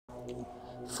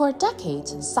For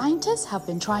decades, scientists have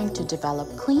been trying to develop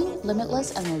clean,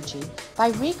 limitless energy by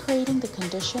recreating the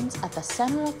conditions at the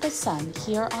center of the sun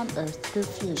here on Earth through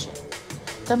fusion.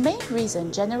 The main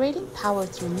reason generating power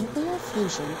through nuclear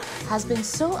fusion has been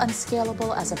so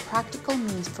unscalable as a practical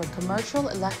means for commercial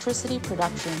electricity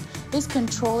production is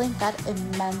controlling that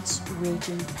immense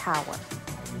raging power.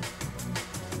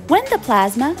 When the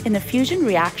plasma in the fusion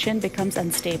reaction becomes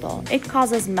unstable, it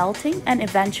causes melting and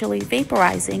eventually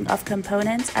vaporizing of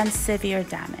components and severe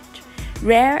damage.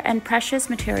 Rare and precious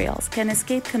materials can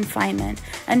escape confinement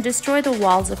and destroy the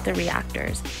walls of the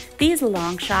reactors. These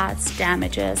long shots,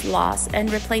 damages, loss,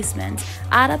 and replacements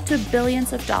add up to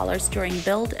billions of dollars during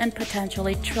build and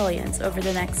potentially trillions over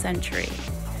the next century.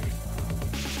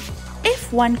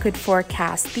 If one could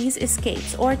forecast these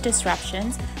escapes or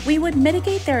disruptions, we would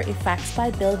mitigate their effects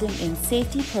by building in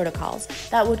safety protocols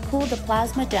that would cool the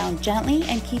plasma down gently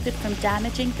and keep it from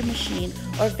damaging the machine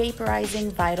or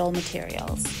vaporizing vital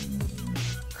materials.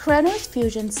 Kronos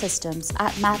Fusion Systems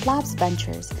at MATLAB's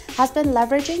Ventures has been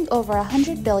leveraging over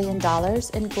 $100 billion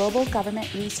in global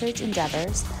government research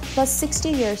endeavors, plus 60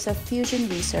 years of fusion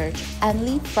research and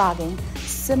leapfrogging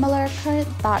similar current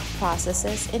thought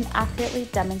processes in accurately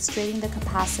demonstrating the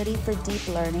capacity for deep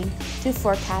learning to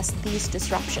forecast these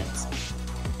disruptions.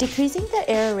 Decreasing the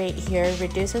error rate here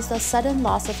reduces the sudden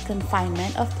loss of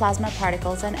confinement of plasma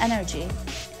particles and energy.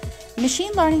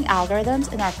 Machine learning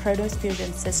algorithms in our Kronos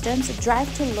Fusion systems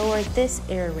drive to lower this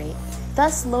error rate,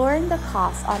 thus lowering the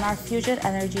cost on our fusion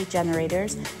energy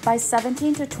generators by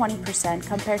 17 to 20%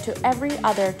 compared to every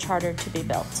other charter to be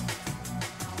built.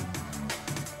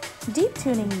 Deep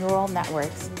tuning neural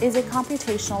networks is a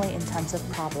computationally intensive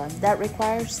problem that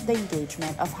requires the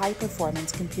engagement of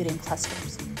high-performance computing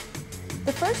clusters.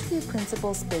 The first few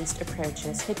principles-based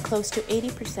approaches hit close to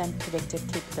 80% predictive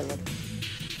capability.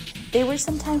 They were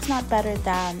sometimes not better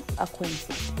than akin.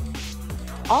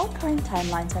 All current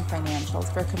timelines and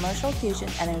financials for commercial fusion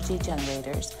energy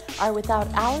generators are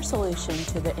without our solution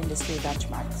to the industry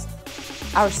benchmarks.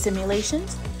 Our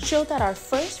simulations show that our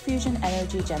first fusion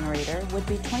energy generator would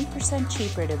be 20%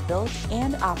 cheaper to build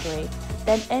and operate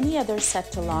than any other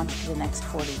set to launch for the next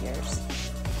 40 years.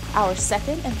 Our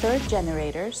second and third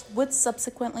generators would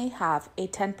subsequently have a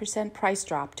 10% price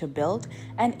drop to build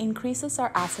and increases our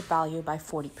asset value by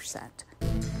 40%.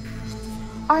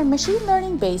 Our machine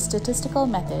learning-based statistical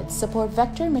methods support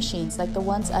vector machines like the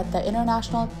ones at the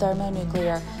International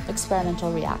Thermonuclear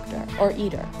Experimental Reactor, or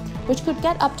ITER, which could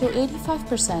get up to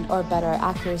 85% or better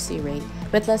accuracy rate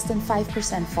with less than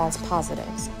 5% false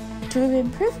positives. To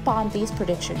improve upon these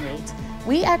prediction rates,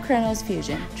 we at Kronos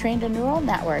Fusion trained a neural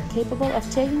network capable of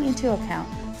taking into account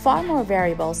far more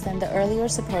variables than the earlier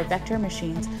support vector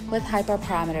machines with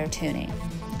hyperparameter tuning.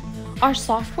 Our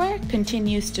software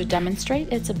continues to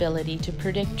demonstrate its ability to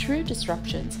predict true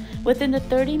disruptions within the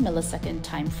 30 millisecond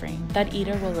time frame that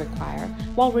ITER will require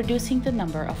while reducing the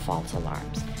number of false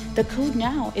alarms. The code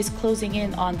now is closing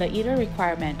in on the ITER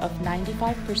requirement of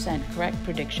 95% correct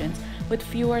predictions with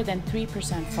fewer than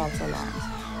 3% false alarms.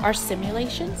 Our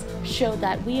simulations show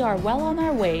that we are well on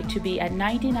our way to be at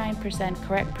 99%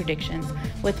 correct predictions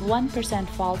with 1%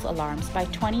 false alarms by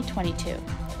 2022,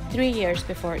 3 years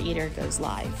before ITER goes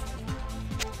live.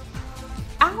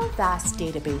 Our vast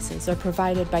databases are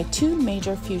provided by two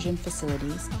major fusion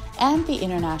facilities and the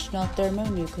International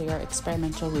Thermonuclear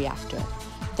Experimental Reactor,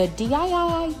 the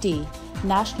DIIID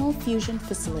National Fusion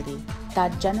Facility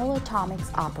that General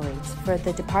Atomics operates for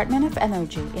the Department of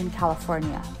Energy in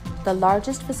California, the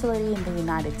largest facility in the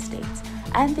United States,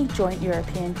 and the Joint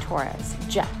European Torus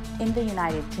JET in the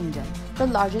United Kingdom, the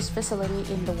largest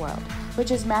facility in the world,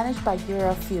 which is managed by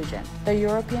Eurofusion, the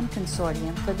European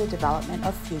Consortium for the Development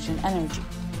of Fusion Energy.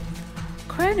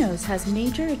 Kronos has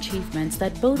major achievements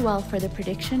that bode well for the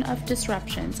prediction of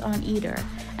disruptions on ITER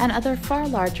and other far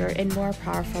larger and more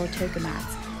powerful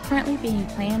tokamaks currently being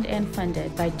planned and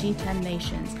funded by G10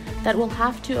 nations that will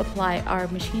have to apply our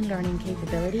machine learning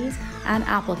capabilities and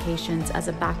applications as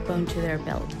a backbone to their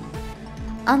build.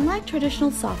 Unlike traditional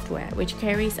software, which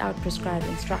carries out prescribed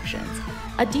instructions,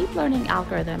 a deep learning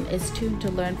algorithm is tuned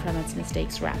to learn from its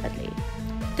mistakes rapidly.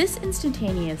 This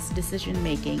instantaneous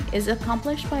decision-making is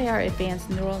accomplished by our advanced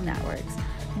neural networks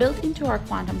built into our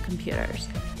quantum computers,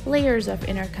 layers of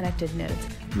interconnected nodes,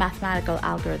 mathematical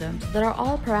algorithms that are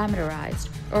all parameterized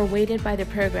or weighted by the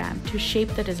program to shape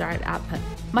the desired output,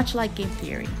 much like game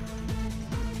theory.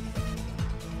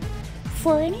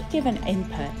 For any given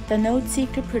input, the nodes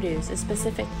seek to produce a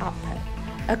specific output,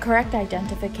 a correct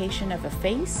identification of a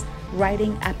face,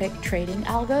 writing epic trading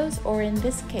algos, or in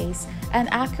this case, an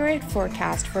accurate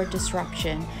forecast for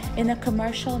disruption in a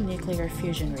commercial nuclear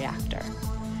fusion reactor.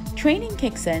 Training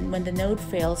kicks in when the node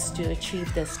fails to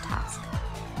achieve this task.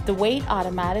 The weight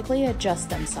automatically adjusts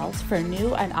themselves for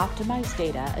new and optimized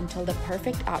data until the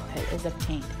perfect output is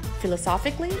obtained.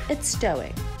 Philosophically, it's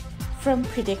Stoic. From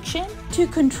prediction to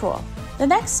control, the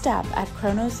next step at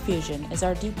Kronos Fusion is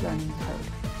our deep learning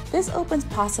code. This opens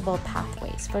possible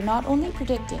pathways for not only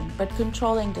predicting but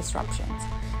controlling disruptions.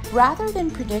 Rather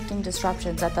than predicting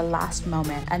disruptions at the last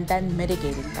moment and then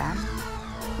mitigating them,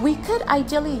 we could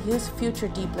ideally use future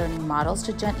deep learning models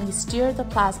to gently steer the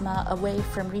plasma away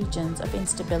from regions of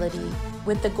instability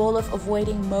with the goal of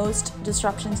avoiding most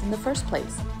disruptions in the first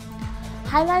place.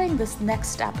 Highlighting this next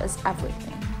step is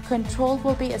everything. Control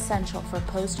will be essential for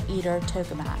post-ITER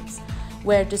tokamaks,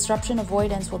 where disruption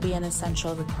avoidance will be an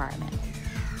essential requirement.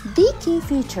 The key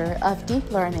feature of deep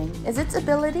learning is its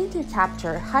ability to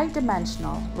capture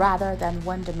high-dimensional rather than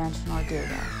one-dimensional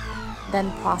data, then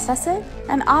process it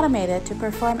and automate it to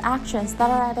perform actions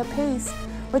that are at a pace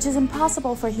which is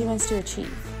impossible for humans to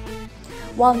achieve.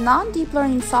 While non-deep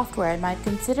learning software might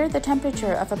consider the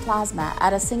temperature of a plasma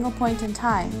at a single point in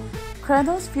time,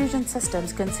 Kronos Fusion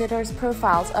Systems considers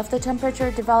profiles of the temperature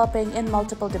developing in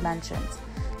multiple dimensions,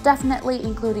 definitely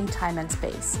including time and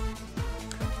space.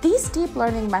 These deep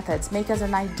learning methods make us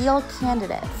an ideal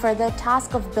candidate for the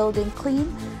task of building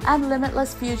clean and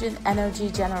limitless fusion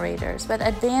energy generators with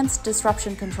advanced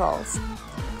disruption controls.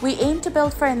 We aim to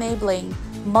build for enabling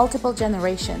multiple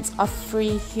generations of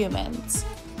free humans.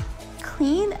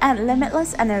 Clean and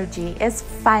limitless energy is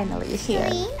finally here.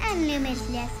 Clean and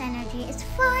limitless energy is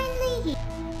finally here.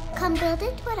 Come build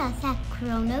it with us at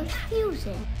Kronos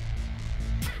Fusion.